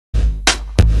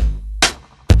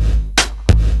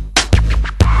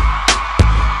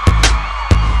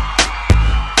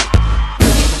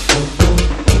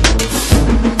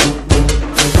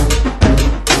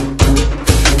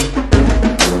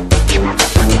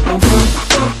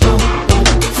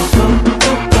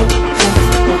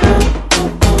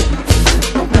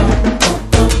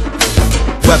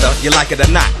You like it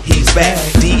or not, he's back.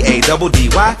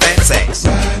 D-A-double-D-Y, fat sacks.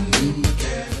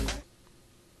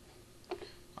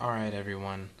 Alright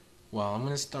everyone, well I'm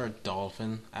going to start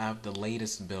Dolphin. I have the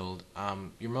latest build.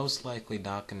 You're most likely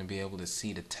not going to be able to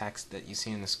see the text that you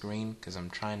see on the screen because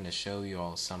I'm trying to show you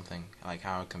all something, like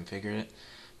how I configured it.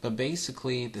 But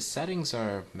basically the settings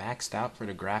are maxed out for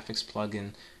the graphics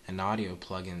plugin and audio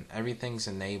plugin. Everything's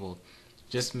enabled.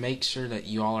 Just make sure that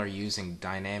you all are using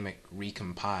dynamic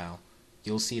recompile.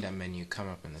 You'll see that menu come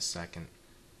up in a second.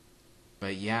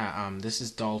 But yeah, this is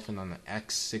Dolphin on the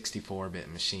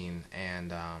x64-bit machine,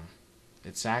 and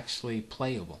it's actually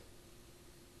playable.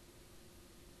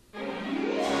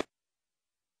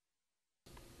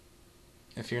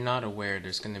 If you're not aware,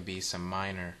 there's going to be some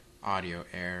minor audio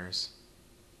errors.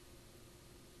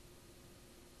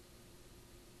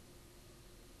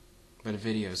 But the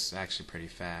video is actually pretty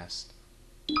fast.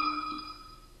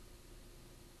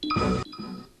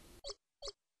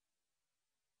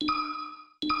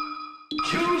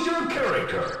 Choose your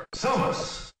character.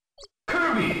 Samus,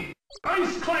 Kirby,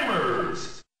 Ice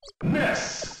Climbers,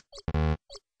 Ness,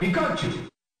 Pikachu,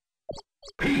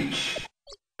 Peach,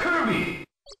 Kirby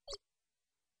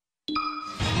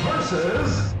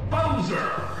versus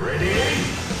Bowser. Ready?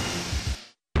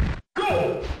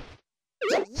 Go!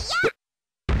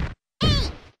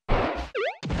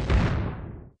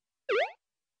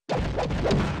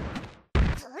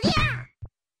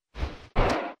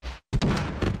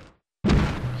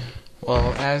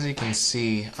 Well, as you can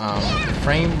see, the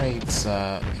frame rate's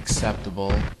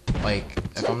acceptable. Like,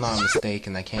 if I'm not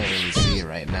mistaken, I can't really see it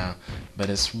right now, but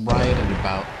it's right at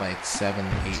about like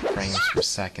 7-8 frames per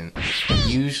second.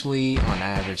 Usually, on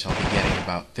average, I'll be getting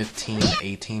about 15 to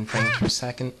 18 frames per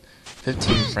second.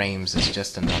 15 frames is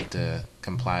just enough to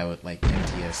comply with like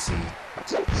NTSC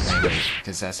frame rate,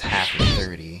 because that's half of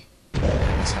 30.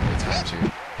 That's how many times your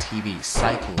TV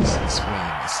cycles the screen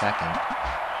a second.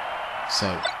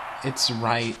 So it's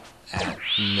right at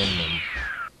minimum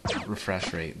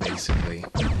refresh rate, basically.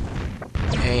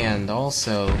 And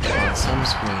also, on some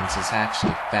screens, it's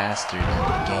actually faster than the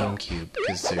GameCube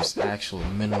because there's actual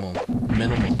minimal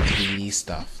 3D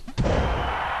stuff.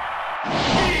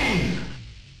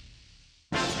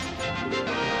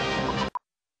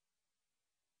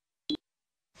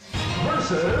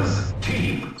 Versus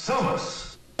Team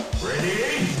Samus.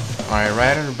 Ready? Alright,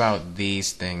 right at about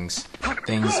these things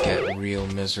get real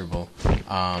miserable.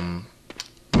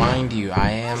 Mind you, I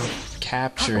am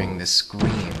capturing the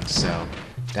screen, so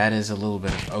that is a little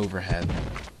bit of overhead.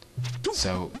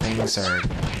 So things are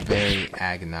very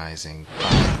agonizing,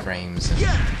 5 frames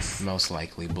and most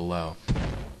likely below.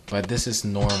 But this is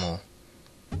normal.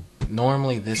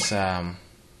 Normally this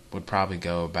would probably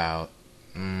go about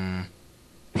 8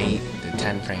 to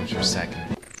 10 frames per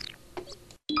second.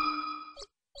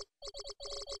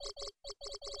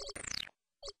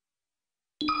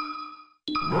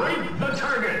 Break the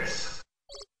targets.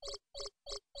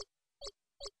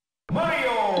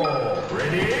 Mario,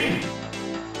 ready?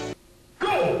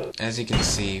 Go! As you can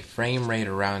see, frame rate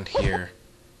around here,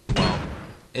 well,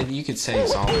 you could say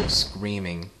it's almost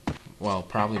screaming. Well,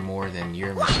 probably more than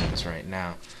your machines right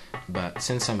now. But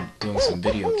since I'm doing some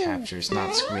video capture, it's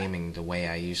not screaming the way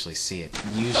I usually see it.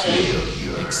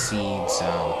 Usually exceeds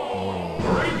normal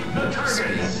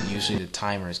speed. Usually the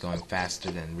timer is going faster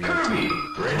than real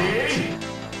time. Ready?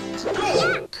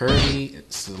 Go! Kirby,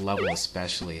 it's the level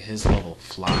especially, his level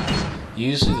flies.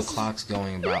 Usually the clock's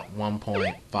going about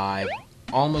 1.5,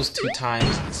 almost 2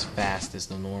 times as fast as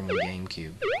the normal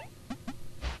GameCube.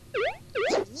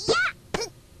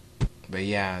 But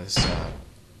yeah, it's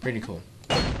pretty cool.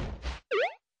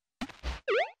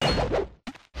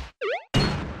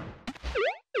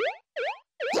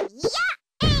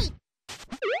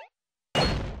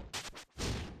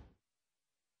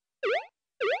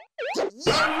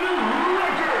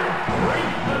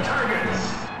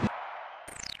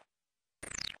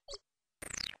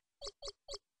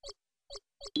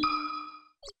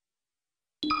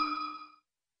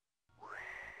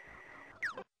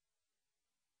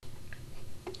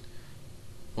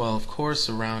 Well, of course,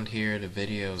 around here the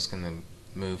video is going to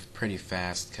move pretty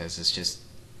fast because it's just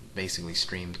basically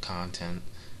streamed content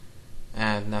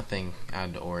and nothing out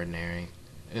of the ordinary.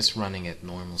 It's running at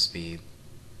normal speed.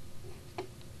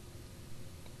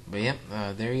 But yep,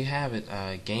 there you have it.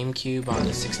 GameCube on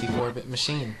the 64-bit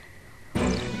machine.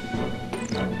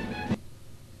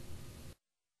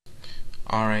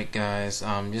 Alright guys,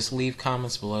 just leave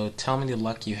comments below. Tell me the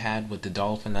luck you had with the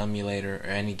Dolphin emulator or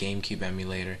any GameCube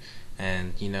emulator.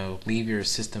 And, you know, leave your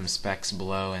system specs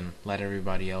below and let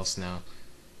everybody else know.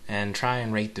 And try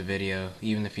and rate the video,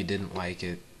 even if you didn't like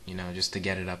it, you know, just to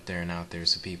get it up there and out there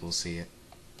so people see it.